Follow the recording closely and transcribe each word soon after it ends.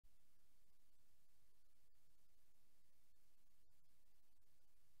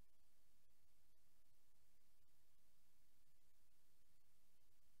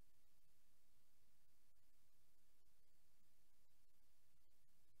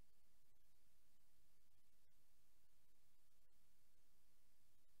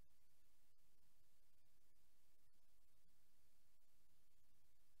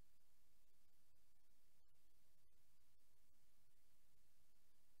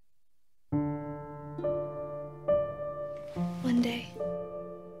someday.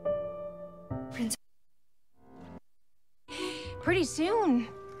 Princess. Pretty soon,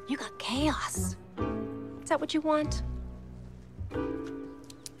 you got chaos. Is that what you want?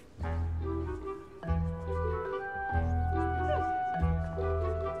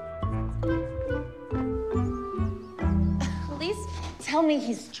 At least tell me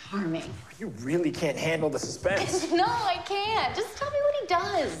he's charming. You really can't handle the suspense. No, I can't. Just tell me what he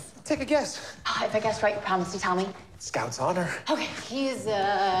does. Take a guess. Oh, if I guessed right, you promise to tell me. Scout's honor. Okay, he's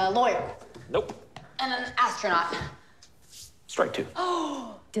a lawyer. Nope. And an astronaut. Strike two.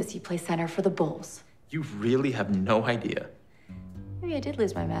 Oh, does he play center for the Bulls? You really have no idea. Maybe I did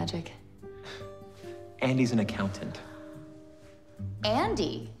lose my magic. Andy's an accountant.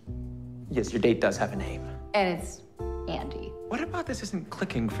 Andy. Yes, your date does have a name. And it's Andy. What about this isn't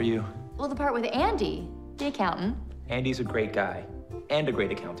clicking for you? Well, the part with Andy, the accountant. Andy's a great guy and a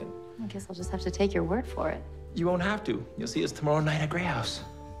great accountant. I guess I'll just have to take your word for it. You won't have to. You'll see us tomorrow night at Grey House.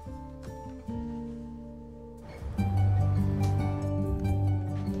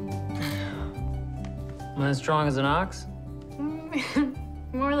 Am I as strong as an ox?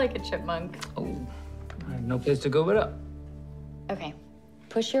 More like a chipmunk. Oh, I have no place to go but up. Okay,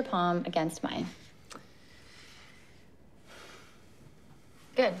 push your palm against mine.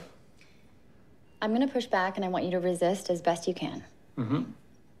 Good. I'm gonna push back and I want you to resist as best you can. Mm-hmm.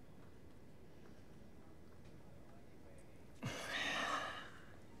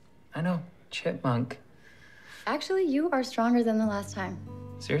 I know, chipmunk. Actually, you are stronger than the last time.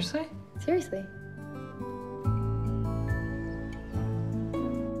 Seriously? Seriously.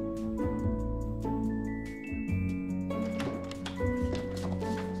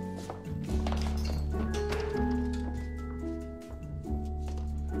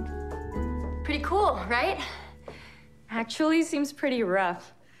 Pretty cool, right? Actually, seems pretty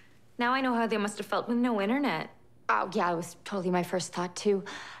rough. Now I know how they must have felt with no internet. Oh, yeah, it was totally my first thought, too.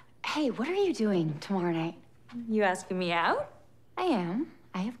 Hey, what are you doing tomorrow night? You asking me out? I am.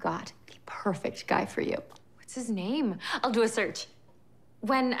 I have got the perfect guy for you. What's his name? I'll do a search.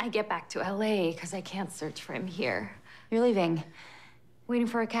 When I get back to LA, because I can't search for him here. You're leaving. Waiting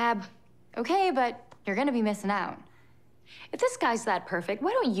for a cab. Okay, but you're gonna be missing out. If this guy's that perfect,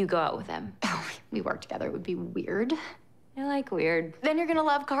 why don't you go out with him? Oh, we work together. It would be weird. I like weird. Then you're gonna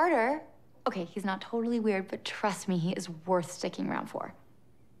love Carter. Okay, he's not totally weird, but trust me, he is worth sticking around for.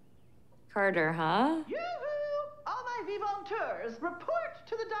 Carter, huh? Yoo-hoo! All my vivanteurs, report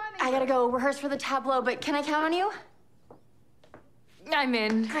to the dining room. I gotta go rehearse for the tableau, but can I count on you? I'm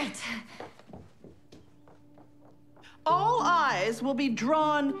in. Great. All eyes will be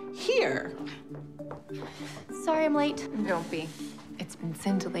drawn here. Sorry I'm late. Don't be. It's been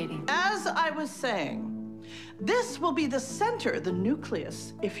scintillating. As I was saying, this will be the center, the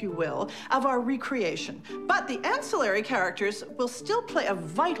nucleus, if you will, of our recreation. But the ancillary characters will still play a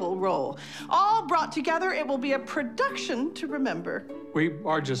vital role. All brought together, it will be a production to remember. We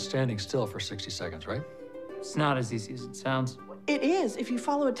are just standing still for 60 seconds, right? It's not as easy as it sounds. It is if you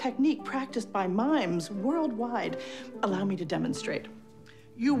follow a technique practiced by mimes worldwide. Allow me to demonstrate.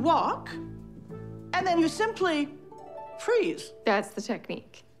 You walk, and then you simply freeze. That's the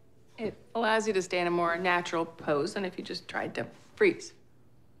technique. It allows you to stay in a more natural pose than if you just tried to freeze.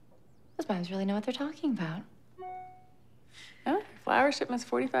 Those mimes really know what they're talking about. Oh, your flower shipment's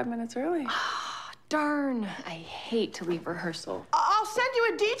 45 minutes early. Darn. I hate to leave rehearsal. I'll send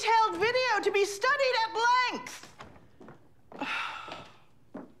you a detailed video to be studied at length.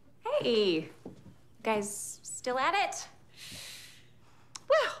 Hey, guys still at it?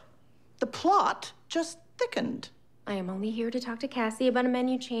 Well, the plot just thickened. I am only here to talk to Cassie about a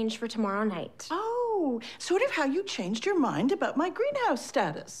menu change for tomorrow night. Oh, sort of how you changed your mind about my greenhouse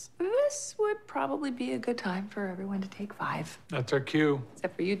status. This would probably be a good time for everyone to take 5. That's our cue.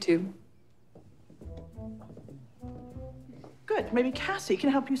 Except for you two. Good. Maybe Cassie can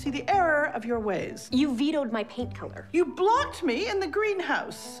help you see the error of your ways. You vetoed my paint color. You blocked me in the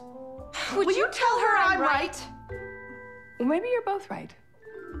greenhouse. Would Will you tell her I'm right? Well, maybe you're both right.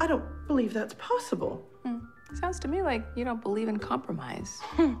 I don't believe that's possible. Sounds to me like you don't believe in compromise.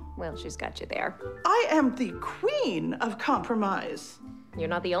 Well, she's got you there. I am the queen of compromise. You're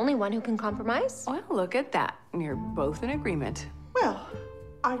not the only one who can compromise. Well, look at that. You're both in agreement. Well,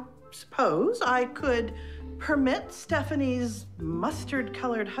 I suppose I could permit Stephanie's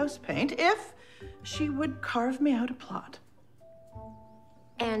mustard-colored house paint if she would carve me out a plot.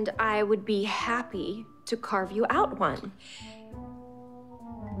 And I would be happy to carve you out one.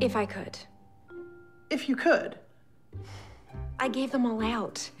 If I could. If you could. I gave them all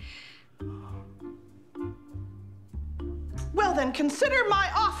out. Well, then consider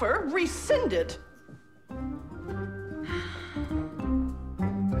my offer rescinded.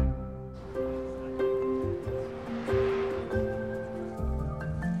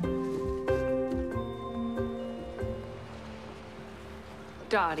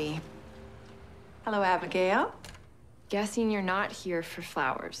 Dottie. Hello, Abigail. Guessing you're not here for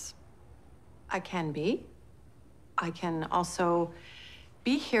flowers. I can be. I can also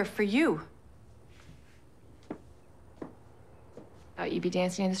be here for you. Thought you'd be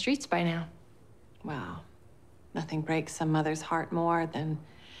dancing in the streets by now. Well, nothing breaks a mother's heart more than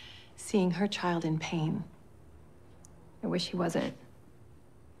seeing her child in pain. I wish he wasn't.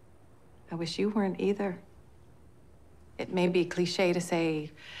 I wish you weren't either. It may be cliche to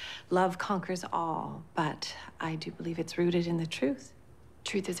say love conquers all, but I do believe it's rooted in the truth.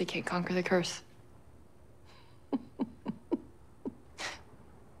 Truth is, I can't conquer the curse.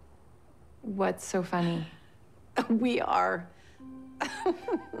 What's so funny? We are.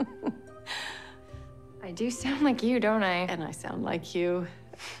 I do sound like you, don't I? And I sound like you.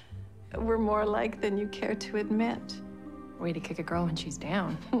 We're more alike than you care to admit. Way to kick a girl when she's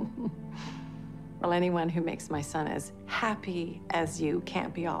down. Well, anyone who makes my son as happy as you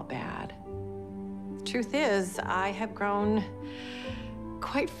can't be all bad. Truth is, I have grown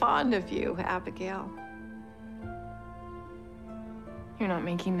quite fond of you, Abigail. You're not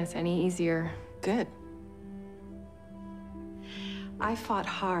making this any easier. Good. I fought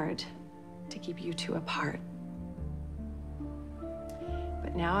hard to keep you two apart.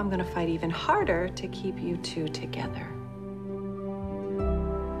 But now I'm gonna fight even harder to keep you two together.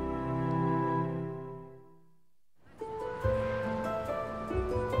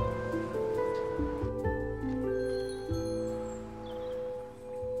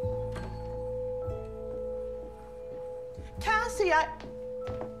 Cassie, I'm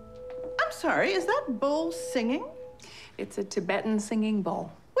sorry, is that bull singing? It's a Tibetan singing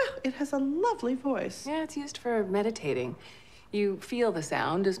bowl. Well, it has a lovely voice. Yeah, it's used for meditating. You feel the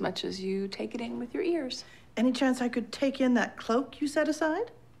sound as much as you take it in with your ears. Any chance I could take in that cloak you set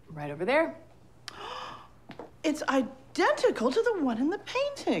aside? Right over there. It's identical to the one in the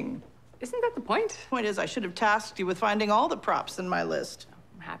painting. Isn't that the point? Point is, I should have tasked you with finding all the props in my list.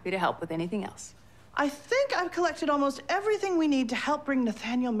 I'm happy to help with anything else. I think I've collected almost everything we need to help bring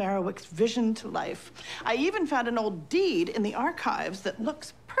Nathaniel Merriwick's vision to life. I even found an old deed in the archives that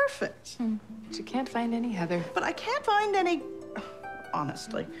looks perfect. But you can't find any Heather. But I can't find any,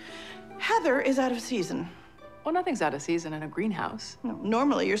 honestly. Heather is out of season. Well, nothing's out of season in a greenhouse. No,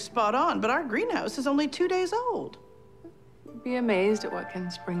 normally you're spot on, but our greenhouse is only 2 days old. Be amazed at what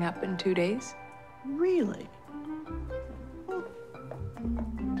can spring up in 2 days. Really?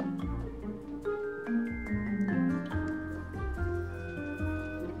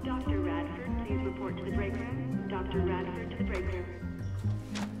 Dr. Radford, please report to the break room. Dr. Radford to the break room.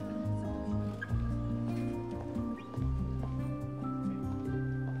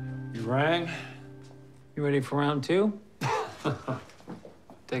 You rang? You ready for round two?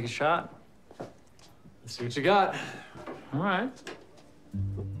 Take a shot? Let's see what you got. All right.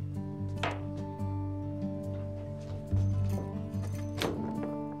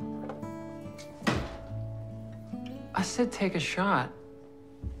 I said take a shot.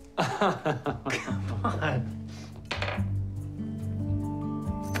 Come on.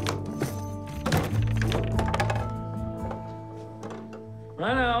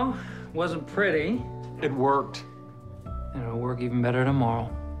 I know. Wasn't pretty. It worked. And it'll work even better tomorrow.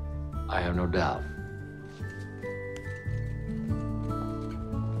 I have no doubt.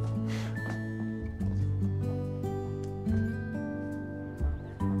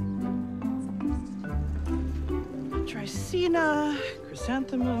 Tricina,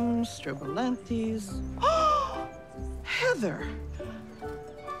 chrysanthemums, strobilanthes. Oh, Heather.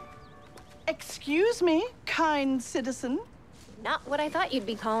 Excuse me, kind citizen. Not what I thought you'd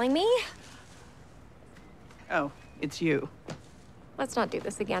be calling me. Oh, it's you. Let's not do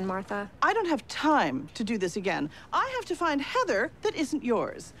this again, Martha. I don't have time to do this again. I have to find Heather that isn't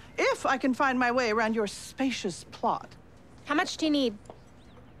yours. If I can find my way around your spacious plot. How much do you need?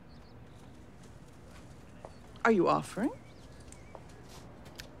 Are you offering?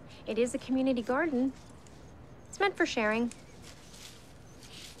 It is a community garden. It's meant for sharing.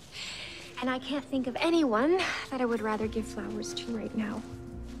 And I can't think of anyone that I would rather give flowers to right now.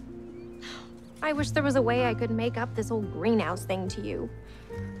 I wish there was a way I could make up this whole greenhouse thing to you.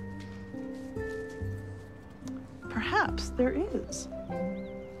 Perhaps there is.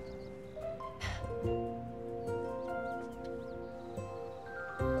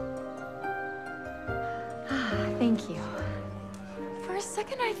 Thank you. For a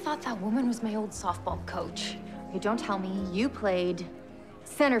second, I thought that woman was my old softball coach. Okay, don't tell me you played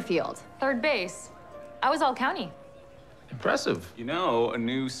center field, third base. I was all county. Impressive. You know, a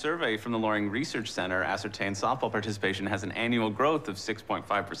new survey from the Loring Research Center ascertained softball participation has an annual growth of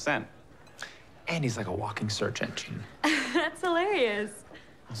 6.5%. And he's like a walking search engine. That's hilarious.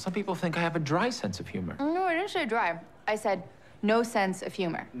 Some people think I have a dry sense of humor. No, I didn't say dry. I said no sense of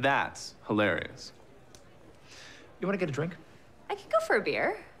humor. That's hilarious. You want to get a drink? I could go for a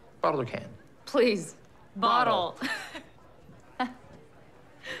beer. Bottle or can? Please. Bottle.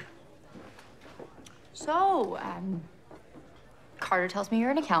 So, Carter tells me you're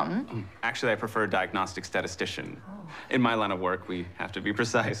an accountant. Actually, I prefer diagnostic statistician. In my line of work, we have to be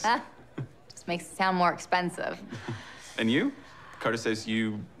precise. Just makes it sound more expensive. And you? Carter says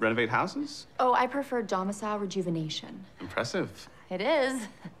you renovate houses? Oh, I prefer domicile rejuvenation. Impressive. It is.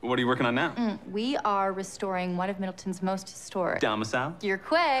 What are you working on now? We are restoring one of Middleton's most historic. Domicile? You're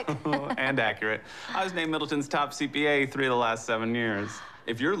quick. And accurate. I was named Middleton's top CPA 3 of the last 7 years.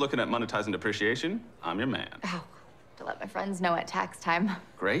 If you're looking at monetizing depreciation, I'm your man. Oh, to let my friends know at tax time.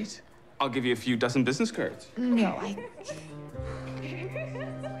 Great. I'll give you a few dozen business cards. No, I...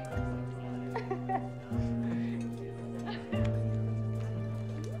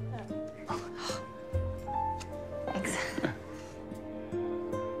 Thanks.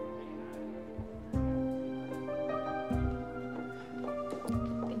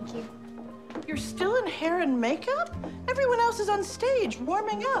 Thank you. You're still in hair and makeup? Everyone else is on stage,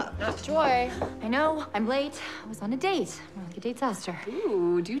 warming up. Joy. I know, I'm late. I was on a date. More like a date's Esther.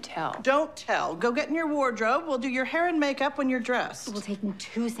 Ooh, do tell. Don't tell. Go get in your wardrobe. We'll do your hair and makeup when you're dressed. It will take me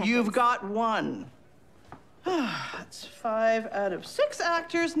 2 seconds. You've got 1. That's 5 out of 6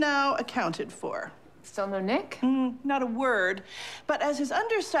 actors now accounted for. Still no Nick? Not a word. But as his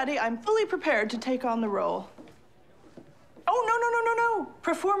understudy, I'm fully prepared to take on the role. Oh, no.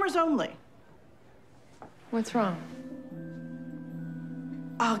 Performers only. What's wrong?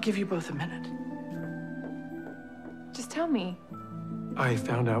 I'll give you both a minute. Just tell me. I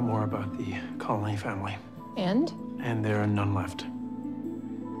found out more about the Colony family, And? and there are none left.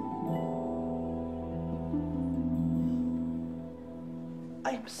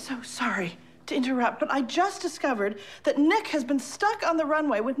 I'm so sorry to interrupt, but I just discovered that Nick has been stuck on the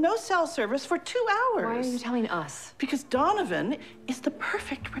runway with no cell service for 2 hours. Why are you telling us? Because Donovan is the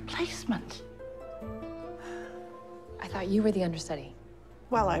perfect replacement. I thought you were the understudy.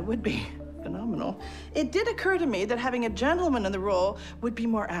 Well, I would be phenomenal. It did occur to me that having a gentleman in the role would be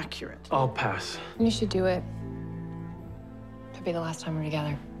more accurate. I'll pass. You should do it. Could be the last time we're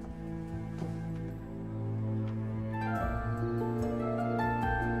together.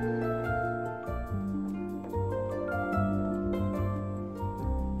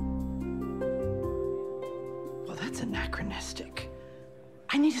 Well, that's anachronistic.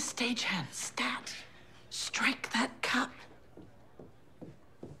 I need a stagehand. Stat. Strike that cup.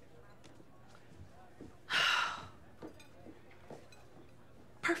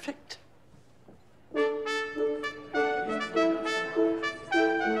 Perfect.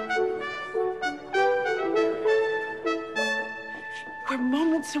 We're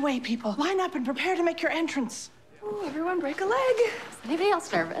moments away, people. Line up and prepare to make your entrance. Ooh, everyone break a leg. Is anybody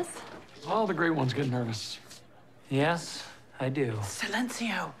else nervous? All the great ones get nervous. Yes, I do.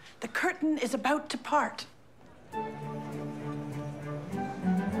 Silencio. The curtain is about to part.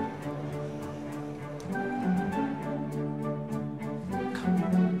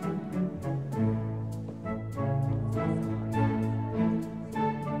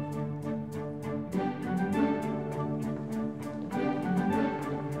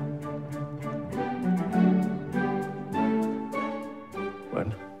 What?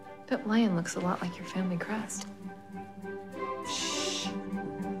 That lion looks a lot like your family crest. Shh.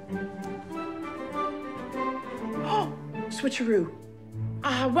 Oh, switcheroo.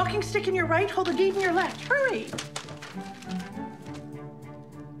 Walking stick in your right, hold the gate in your left. Hurry.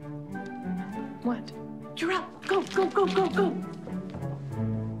 What? You're up. Go, go, go, go, go.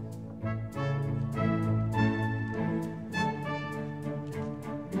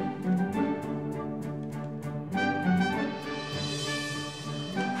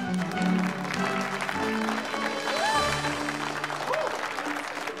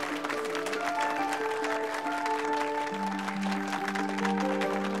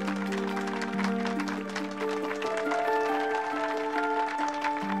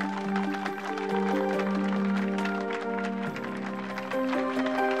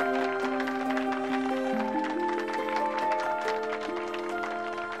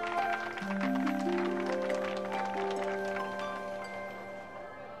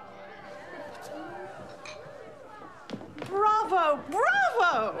 Bravo,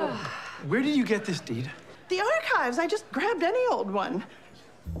 bravo! Where did you get this deed? The archives. I just grabbed any old one.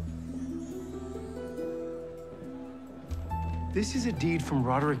 This is a deed from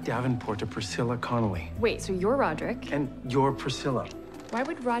Roderick Davenport to Priscilla Connolly. Wait, so you're Roderick? And you're Priscilla. Why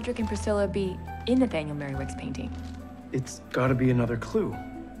would Roderick and Priscilla be in Nathaniel Merriwick's painting? It's gotta be another clue.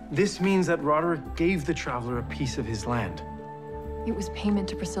 This means that Roderick gave the Traveler a piece of his land. It was payment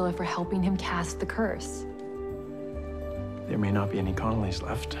to Priscilla for helping him cast the curse. There may not be any Connollys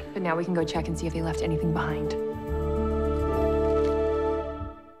left. But now we can go check and see if they left anything behind.